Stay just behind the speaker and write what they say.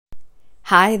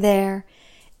Hi there,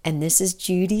 and this is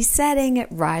Judy Setting at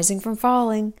Rising from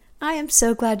Falling. I am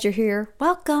so glad you're here.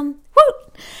 Welcome.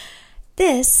 Woo!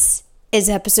 This is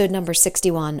episode number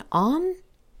 61 on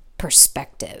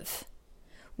perspective.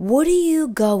 What are you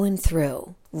going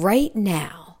through right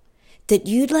now that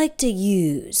you'd like to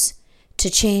use to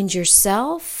change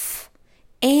yourself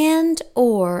and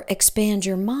or expand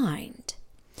your mind?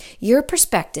 Your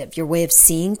perspective, your way of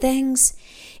seeing things,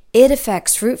 it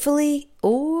affects fruitfully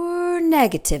or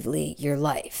negatively your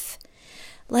life.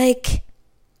 Like,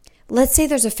 let's say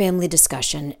there's a family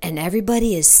discussion and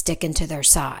everybody is sticking to their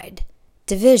side.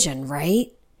 Division,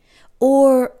 right?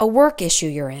 Or a work issue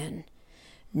you're in.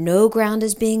 No ground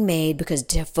is being made because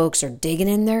folks are digging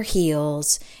in their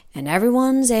heels and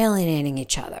everyone's alienating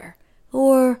each other.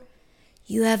 Or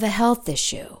you have a health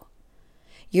issue.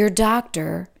 Your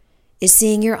doctor is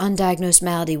seeing your undiagnosed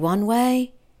malady one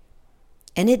way,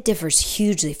 and it differs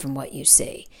hugely from what you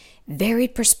see.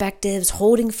 Varied perspectives,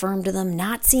 holding firm to them,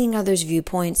 not seeing others'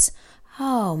 viewpoints.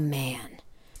 Oh man,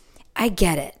 I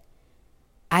get it.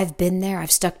 I've been there,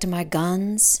 I've stuck to my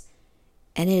guns,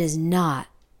 and it has not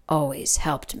always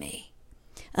helped me.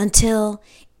 Until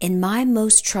in my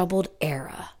most troubled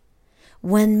era,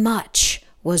 when much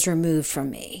was removed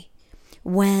from me,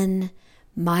 when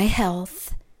my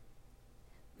health,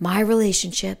 my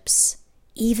relationships,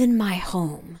 even my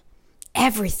home,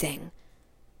 everything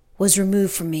was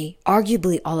removed from me,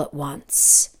 arguably all at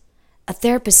once. A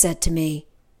therapist said to me,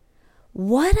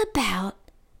 what about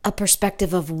a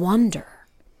perspective of wonder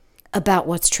about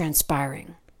what's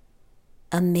transpiring?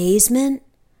 Amazement?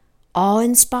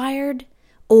 Awe-inspired?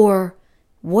 Or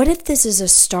what if this is a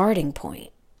starting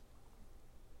point?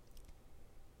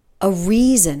 A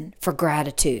reason for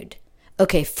gratitude.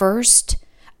 Okay, first,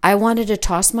 I wanted to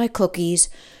toss my cookies,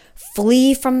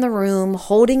 flee from the room,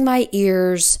 holding my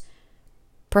ears,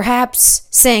 perhaps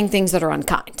saying things that are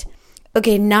unkind.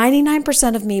 Okay,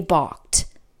 99% of me balked.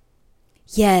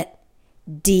 Yet,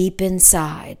 deep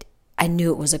inside, I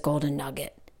knew it was a golden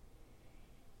nugget.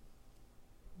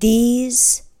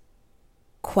 These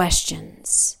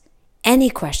questions, any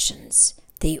questions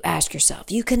that you ask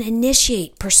yourself, you can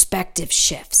initiate perspective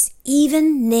shifts,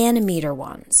 even nanometer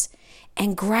ones,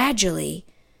 and gradually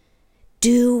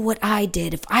do what I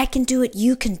did. If I can do it,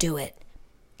 you can do it.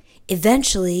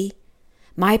 Eventually,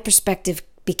 my perspective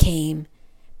became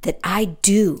that I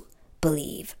do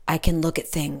believe I can look at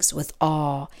things with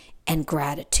awe and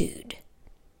gratitude.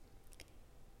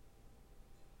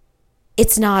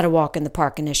 It's not a walk in the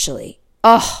park initially.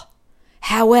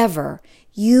 However,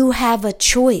 you have a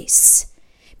choice.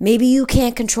 Maybe you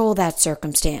can't control that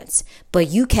circumstance, but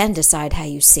you can decide how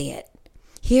you see it.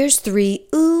 Here's 3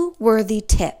 worthy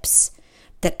tips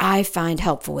that I find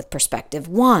helpful with perspective.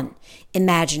 1,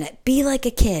 imagine it. Be like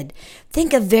a kid.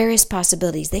 Think of various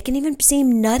possibilities. They can even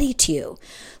seem nutty to you.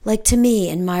 Like to me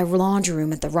in my laundry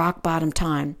room at the rock bottom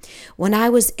time, when I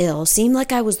was ill, seemed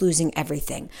like I was losing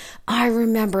everything. I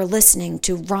remember listening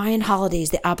to Ryan Holiday's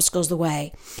The Obstacle's the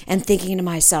Way and thinking to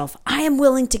myself, I am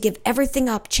willing to give everything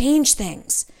up, change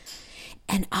things.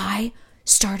 And I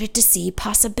started to see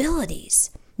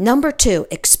possibilities. Number 2,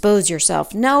 expose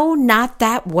yourself. No, not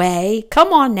that way.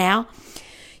 Come on now.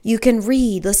 You can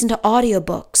read, listen to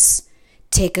audiobooks,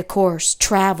 take a course,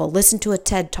 travel, listen to a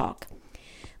TED Talk.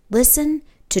 Listen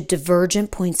to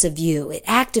divergent points of view. It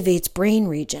activates brain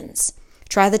regions.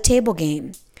 Try the table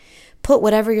game. Put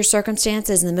whatever your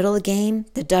circumstance is in the middle of the game.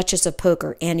 The Duchess of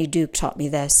Poker, Annie Duke, taught me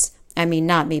this. I mean,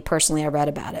 not me personally, I read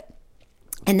about it.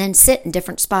 And then sit in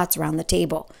different spots around the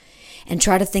table and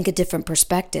try to think of different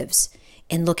perspectives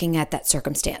in looking at that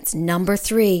circumstance. Number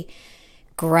 3,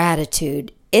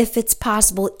 gratitude. If it's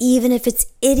possible, even if it's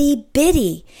itty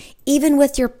bitty, even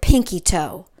with your pinky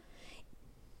toe.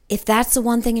 If that's the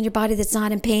one thing in your body that's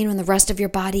not in pain when the rest of your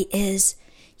body is,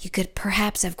 you could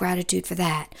perhaps have gratitude for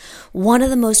that. One of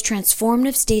the most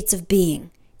transformative states of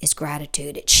being is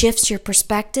gratitude. It shifts your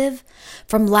perspective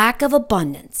from lack of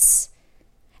abundance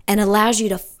and allows you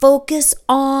to focus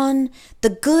on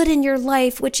the good in your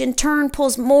life, which in turn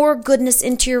pulls more goodness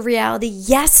into your reality.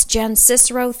 Yes, Jen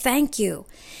Cicero, thank you.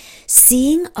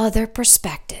 Seeing other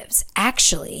perspectives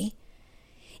actually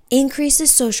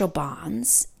increases social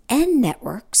bonds and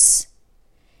networks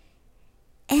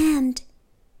and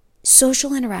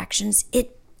social interactions.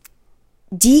 It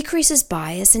decreases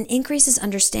bias and increases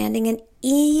understanding and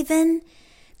even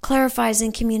clarifies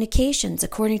in communications,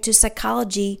 according to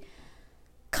Psychology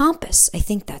Compass. I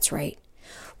think that's right.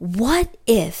 What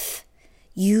if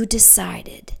you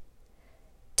decided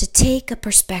to take a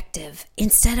perspective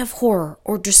instead of horror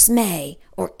or dismay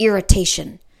or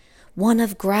irritation, one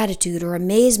of gratitude or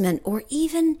amazement or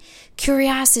even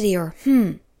curiosity or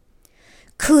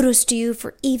Kudos to you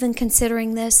for even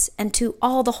considering this, and to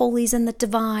all the holies and the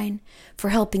divine for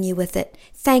helping you with it.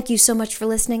 Thank you so much for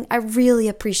listening. I really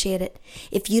appreciate it.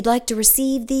 If you'd like to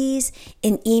receive these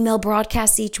in email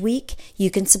broadcasts each week, you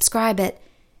can subscribe at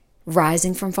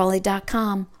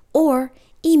risingfromfolly.com or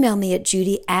email me at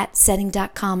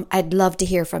judy@setting.com. I'd love to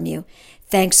hear from you.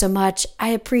 Thanks so much. I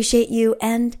appreciate you,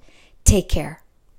 and take care.